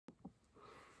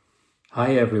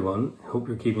Hi everyone, hope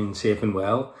you're keeping safe and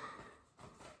well.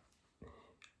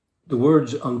 The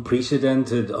words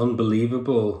unprecedented,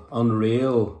 unbelievable,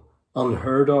 unreal,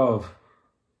 unheard of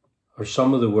are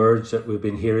some of the words that we've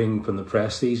been hearing from the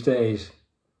press these days.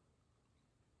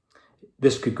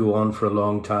 This could go on for a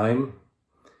long time.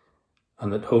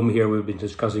 And at home here we've been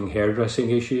discussing hairdressing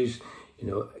issues. You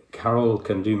know, Carol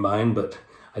can do mine, but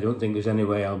I don't think there's any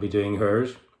way I'll be doing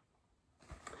hers.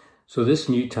 So this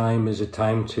new time is a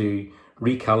time to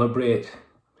recalibrate.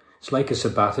 It's like a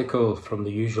sabbatical from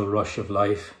the usual rush of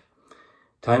life.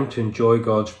 Time to enjoy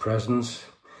God's presence,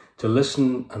 to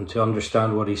listen and to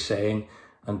understand what He's saying,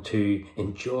 and to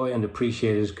enjoy and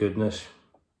appreciate His goodness.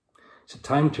 It's a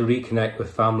time to reconnect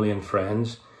with family and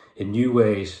friends in new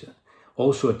ways.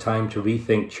 Also a time to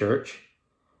rethink church,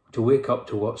 to wake up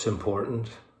to what's important.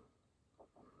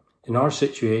 In our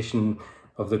situation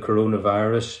of the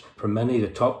coronavirus, for many the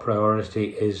top priority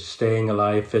is staying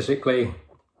alive physically.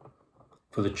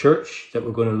 For the church that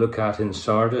we're going to look at in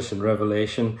Sardis and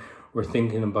Revelation, we're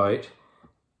thinking about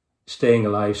staying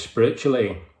alive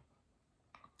spiritually.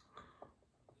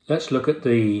 Let's look at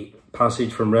the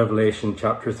passage from Revelation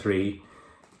chapter 3,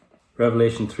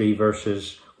 Revelation 3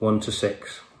 verses 1 to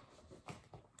 6.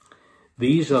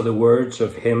 These are the words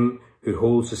of Him who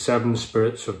holds the 7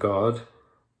 spirits of God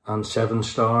and 7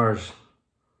 stars.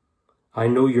 I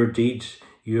know your deeds.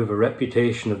 You have a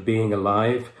reputation of being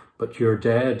alive, but you're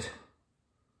dead.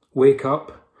 Wake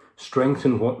up,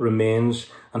 strengthen what remains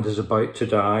and is about to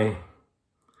die.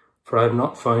 For I have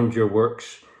not found your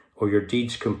works or your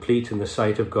deeds complete in the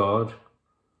sight of God.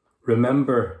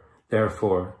 Remember,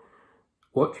 therefore,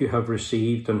 what you have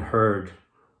received and heard,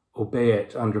 obey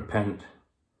it and repent.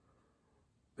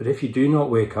 But if you do not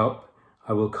wake up,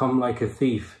 I will come like a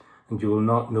thief, and you will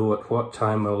not know at what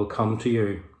time I will come to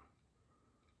you.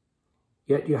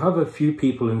 Yet you have a few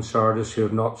people in Sardis who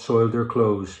have not soiled their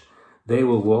clothes. They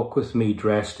will walk with me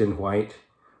dressed in white,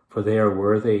 for they are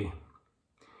worthy.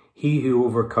 He who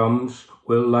overcomes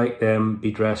will, like them,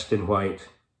 be dressed in white.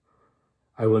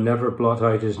 I will never blot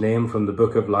out his name from the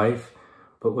book of life,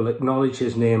 but will acknowledge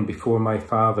his name before my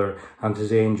Father and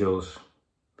his angels.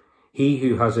 He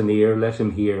who has an ear, let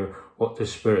him hear what the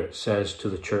Spirit says to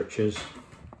the churches.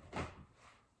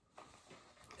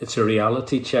 It's a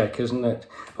reality check, isn't it?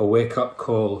 A wake-up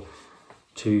call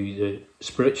to the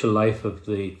spiritual life of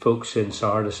the folks in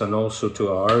Sardis and also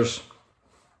to ours.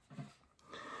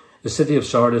 The city of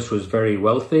Sardis was very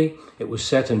wealthy. It was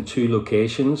set in 2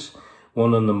 locations,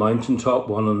 one on the mountaintop,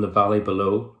 one on the valley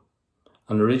below.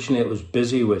 And originally it was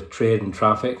busy with trade and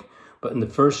traffic, but in the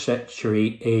 1st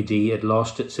century AD it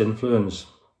lost its influence.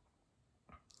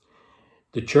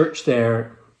 The church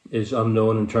there is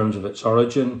unknown in terms of its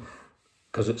origin,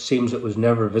 because it seems it was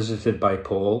never visited by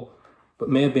Paul, but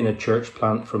may have been a church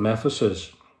plant from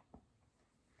Ephesus.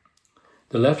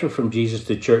 The letter from Jesus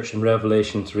to the church in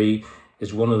Revelation 3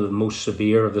 is one of the most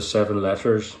severe of the 7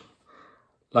 letters.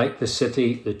 Like the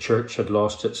city, the church had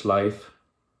lost its life.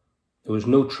 There was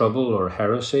no trouble or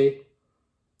heresy.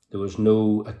 There was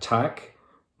no attack,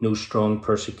 no strong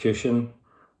persecution,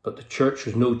 but the church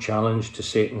was no challenge to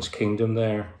Satan's kingdom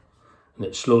there, and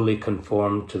it slowly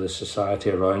conformed to the society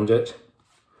around it.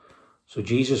 So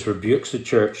Jesus rebukes the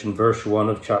church in verse 1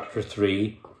 of chapter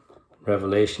 3,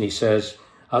 Revelation. He says,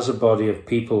 as a body of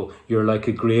people, you're like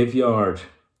a graveyard.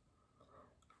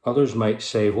 Others might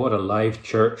say, what a live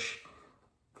church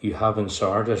you have in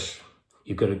Sardis.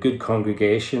 You've got a good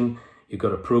congregation. You've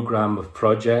got a program of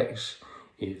projects.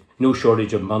 You've no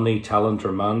shortage of money, talent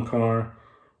or manpower.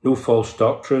 No false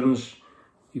doctrines.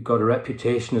 You've got a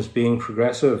reputation as being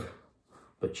progressive.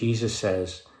 But Jesus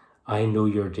says, I know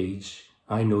your deeds.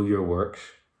 I know your works.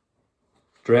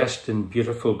 Dressed in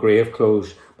beautiful grave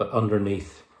clothes, but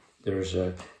underneath there's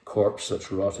a corpse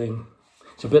that's rotting.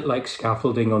 It's a bit like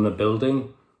scaffolding on a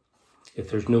building. If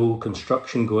there's no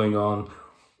construction going on,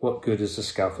 what good is the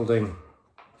scaffolding?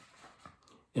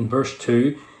 In verse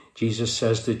 2, Jesus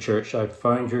says to the church, I've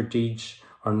found your deeds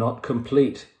are not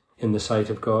complete in the sight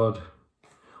of God.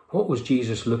 What was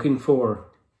Jesus looking for?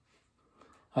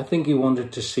 I think He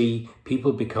wanted to see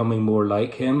people becoming more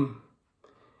like Him,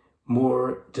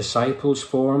 more disciples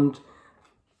formed,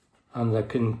 and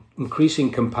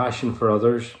increasing compassion for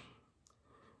others.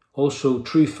 Also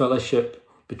true fellowship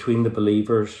between the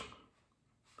believers.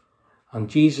 And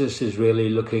Jesus is really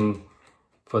looking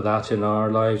for that in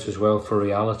our lives as well, for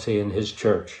reality in His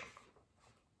church.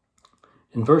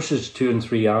 In verses 2 and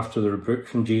 3, after the rebuke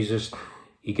from Jesus,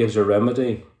 He gives a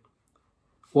remedy.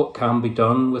 What can be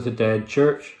done with a dead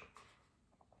church?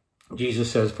 Jesus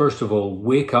says, first of all,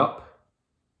 wake up.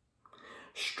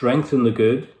 Strengthen the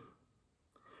good.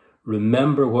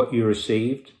 Remember what you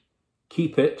received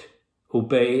Keep it,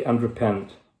 obey and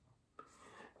repent.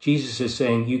 Jesus is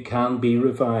saying you can be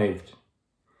revived.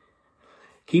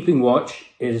 Keeping watch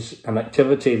is an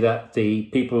activity that the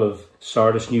people of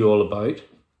Sardis knew all about,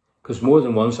 because more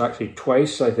than once, actually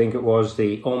twice, I think it was,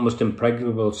 the almost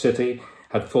impregnable city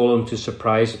had fallen to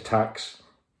surprise attacks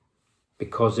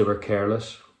because they were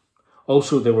careless.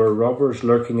 Also, there were robbers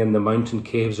lurking in the mountain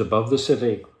caves above the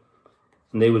city,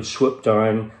 and they would swoop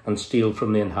down and steal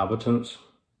from the inhabitants.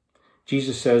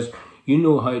 Jesus says, you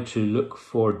know how to look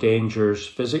for dangers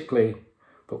physically,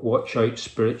 but watch out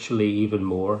spiritually even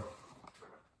more.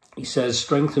 He says,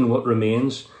 strengthen what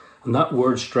remains, and that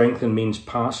word strengthen means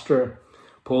pastor.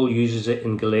 Paul uses it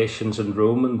in Galatians and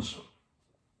Romans.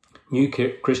 New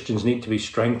Christians need to be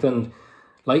strengthened.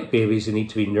 Like babies, they need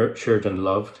to be nurtured and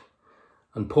loved.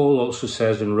 And Paul also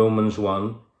says in Romans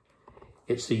 1,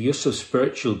 it's the use of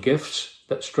spiritual gifts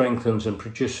that strengthens and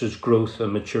produces growth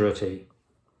and maturity.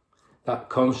 That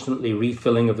constantly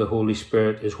refilling of the Holy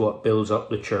Spirit is what builds up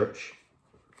the church.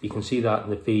 You can see that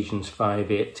in Ephesians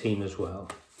 5:18 as well.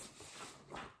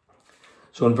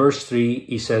 So in verse 3,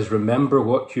 he says, remember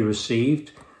what you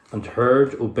received and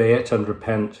heard, obey it and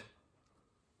repent.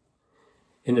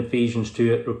 In Ephesians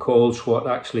 2, it recalls what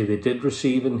actually they did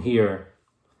receive and hear.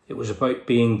 It was about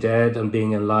being dead and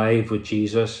being alive with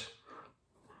Jesus.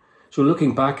 So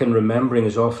looking back and remembering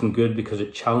is often good because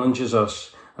it challenges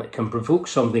us and it can provoke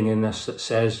something in us that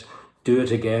says, do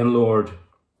it again, Lord.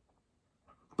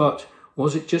 But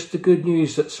was it just the good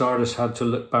news that Sardis had to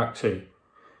look back to?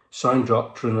 Sound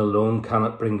doctrine alone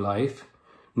cannot bring life.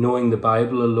 Knowing the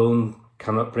Bible alone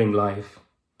cannot bring life.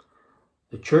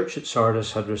 The church at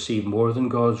Sardis had received more than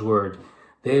God's word.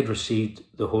 They had received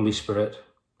the Holy Spirit.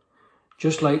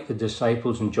 Just like the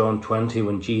disciples in John 20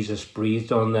 when Jesus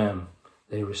breathed on them,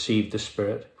 they received the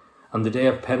Spirit. On the day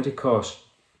of Pentecost,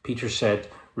 Peter said,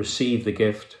 receive the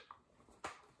gift.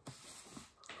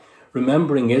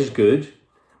 Remembering is good,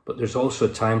 but there's also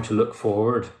a time to look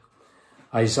forward.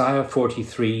 Isaiah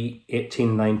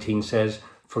 43:18-19 says,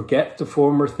 forget the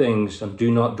former things and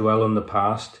do not dwell on the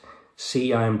past.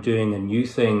 See, I am doing a new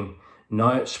thing.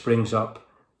 Now it springs up.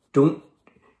 Don't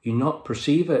you not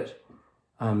perceive it?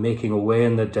 I am making a way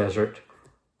in the desert,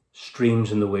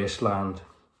 streams in the wasteland.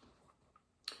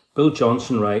 Bill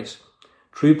Johnson writes,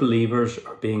 true believers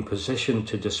are being positioned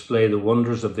to display the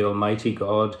wonders of the Almighty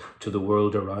God to the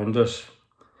world around us.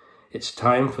 It's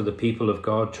time for the people of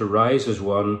God to rise as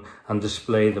one and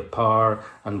display the power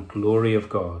and glory of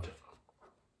God.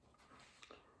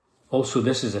 Also,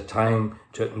 this is a time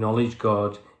to acknowledge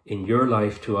God in your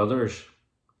life to others.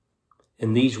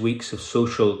 In these weeks of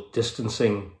social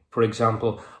distancing, for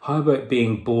example, how about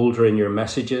being bolder in your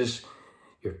messages,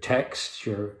 your texts,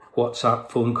 your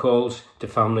WhatsApp phone calls to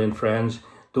family and friends,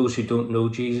 those who don't know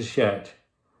Jesus yet?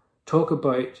 Talk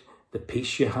about the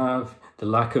peace you have, the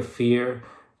lack of fear,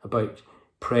 about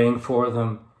praying for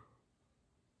them.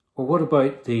 Or what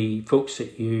about the folks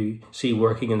that you see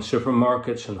working in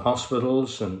supermarkets and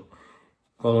hospitals and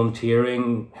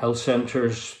volunteering, health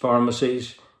centres,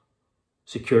 pharmacies,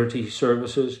 security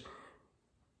services?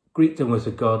 Greet them with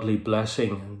a godly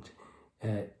blessing.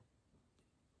 And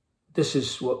this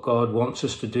is what God wants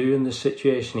us to do in this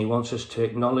situation. He wants us to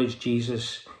acknowledge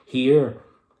Jesus here,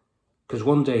 because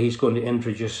one day he's going to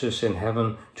introduce us in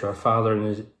heaven to our Father and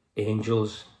his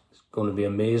angels. It's going to be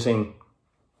amazing.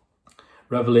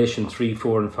 Revelation 3,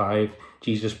 4 and 5,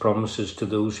 Jesus promises to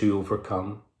those who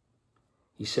overcome.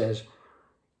 He says,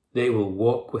 they will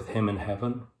walk with him in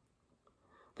heaven.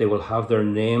 They will have their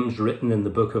names written in the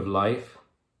book of life.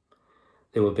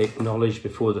 They will be acknowledged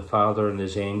before the Father and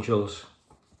his angels.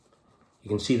 You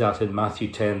can see that in Matthew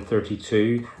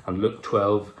 10:32 and Luke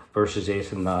 12, verses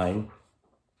 8 and 9.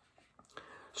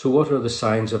 So what are the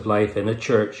signs of life in a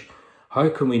church? How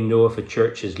can we know if a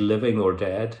church is living or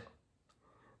dead?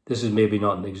 This is maybe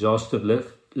not an exhaustive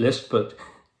list, but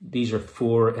these are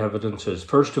 4 evidences.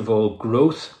 First of all,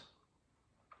 growth,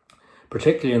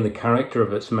 particularly in the character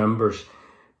of its members.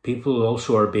 People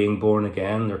also are being born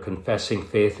again. They're confessing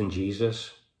faith in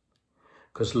Jesus,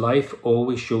 because life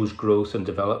always shows growth and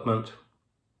development.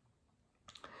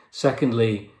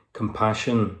 Secondly,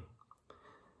 compassion.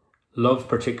 Love,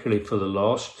 particularly for the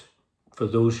lost, for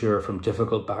those who are from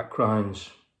difficult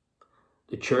backgrounds.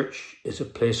 The church is a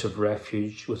place of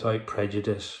refuge without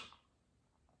prejudice.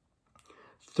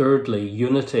 Thirdly,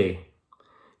 unity.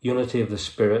 Unity of the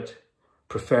Spirit,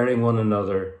 preferring one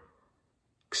another,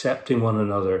 accepting one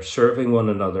another, serving one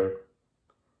another.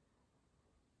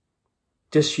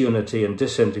 Disunity and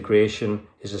disintegration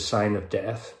is a sign of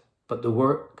death, but the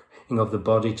working of the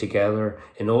body together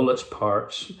in all its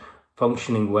parts,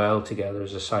 functioning well together,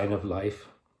 is a sign of life.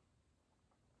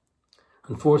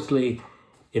 And fourthly,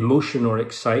 emotion or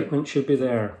excitement should be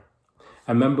there.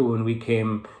 I remember when we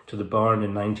came to the barn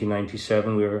in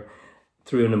 1997, we were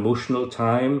through an emotional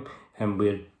time, and we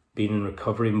had been in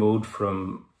recovery mode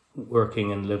from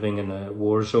working and living in a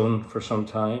war zone for some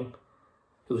time.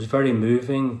 It was very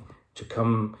moving to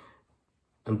come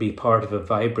and be part of a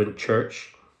vibrant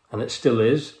church, and it still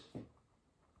is,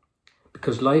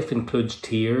 because life includes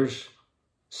tears,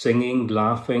 singing,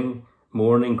 laughing,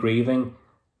 mourning, grieving,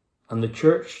 and the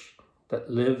church that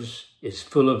lives is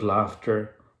full of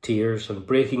laughter, tears, and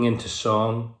breaking into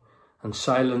song, and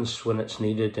silence when it's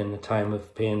needed in a time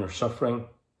of pain or suffering.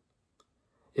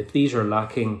 If these are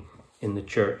lacking in the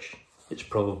church, it's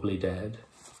probably dead.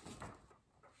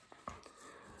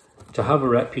 To have a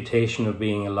reputation of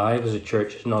being alive as a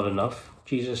church is not enough.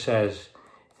 Jesus says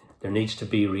there needs to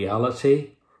be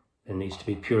reality, there needs to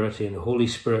be purity and the Holy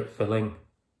Spirit filling.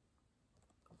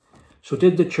 So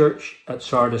did the church at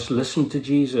Sardis listen to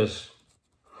Jesus?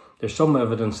 There's some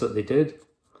evidence that they did.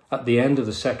 At the end of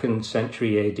the 2nd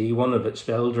century AD, one of its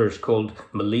elders, called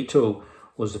Melito,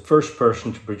 was the first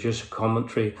person to produce a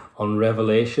commentary on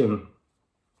Revelation.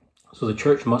 So the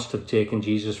church must have taken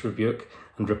Jesus' rebuke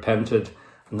and repented,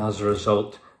 and as a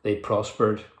result, they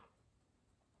prospered.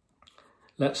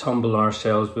 Let's humble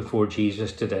ourselves before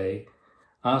Jesus today,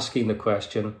 asking the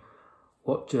question,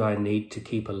 what do I need to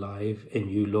keep alive in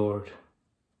you, Lord?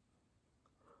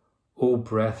 O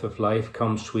breath of life,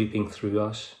 come sweeping through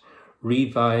us.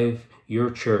 Revive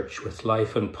your church with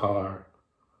life and power.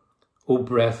 O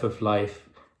breath of life,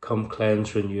 come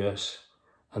cleanse, renew us,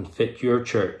 and fit your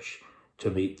church to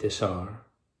meet this hour.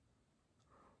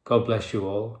 God bless you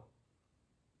all.